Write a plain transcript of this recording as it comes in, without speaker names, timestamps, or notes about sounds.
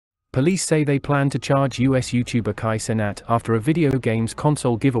Police say they plan to charge US YouTuber Kai Cenat after a video games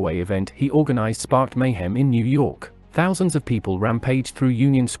console giveaway event he organized sparked mayhem in New York. Thousands of people rampaged through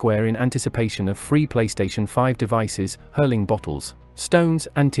Union Square in anticipation of free PlayStation 5 devices, hurling bottles, stones,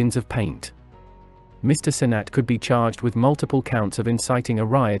 and tins of paint. Mr. Cenat could be charged with multiple counts of inciting a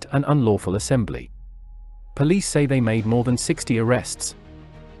riot and unlawful assembly. Police say they made more than 60 arrests.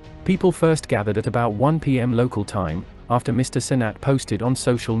 People first gathered at about 1 p.m. local time, after Mr. Cenat posted on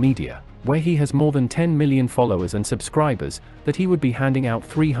social media, where he has more than 10 million followers and subscribers, that he would be handing out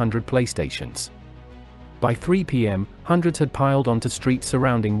 300 PlayStations. By 3 p.m., hundreds had piled onto streets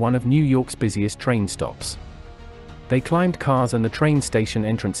surrounding one of New York's busiest train stops. They climbed cars and the train station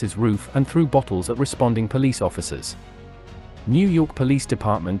entrance's roof and threw bottles at responding police officers. New York Police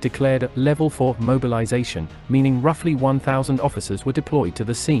Department declared a Level 4 mobilization, meaning roughly 1,000 officers were deployed to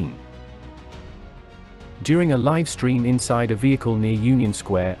the scene. During a live stream inside a vehicle near Union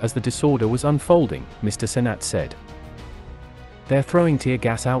Square as the disorder was unfolding, Mr. Cenat said, "They're throwing tear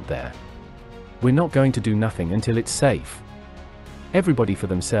gas out there. We're not going to do nothing until it's safe. Everybody for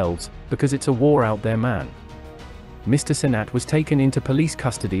themselves, because it's a war out there, man." Mr. Cenat was taken into police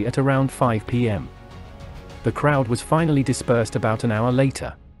custody at around 5 p.m. The crowd was finally dispersed about an hour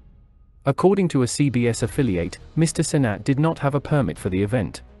later. According to a CBS affiliate, Mr. Cenat did not have a permit for the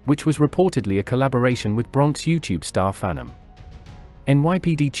event, which was reportedly a collaboration with Bronx YouTube star Phantom.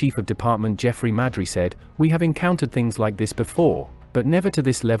 NYPD Chief of Department Jeffrey Madry said, "We have encountered things like this before, but never to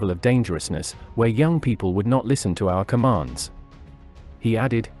this level of dangerousness, where young people would not listen to our commands." He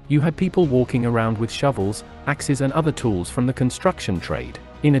added, "You had people walking around with shovels, axes and other tools from the construction trade.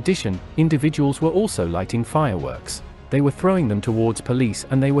 In addition, individuals were also lighting fireworks. They were throwing them towards police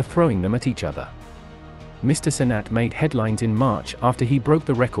and they were throwing them at each other." Mr. Cenat made headlines in March after he broke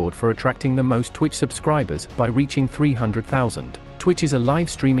the record for attracting the most Twitch subscribers by reaching 300,000. Twitch is a live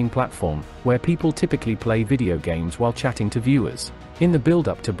streaming platform where people typically play video games while chatting to viewers. In the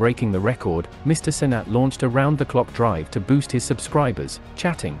build-up to breaking the record, Mr. Cenat launched a round-the-clock drive to boost his subscribers,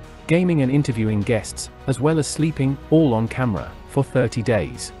 chatting, gaming and interviewing guests, as well as sleeping, all on camera, for 30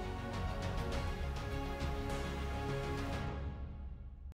 days.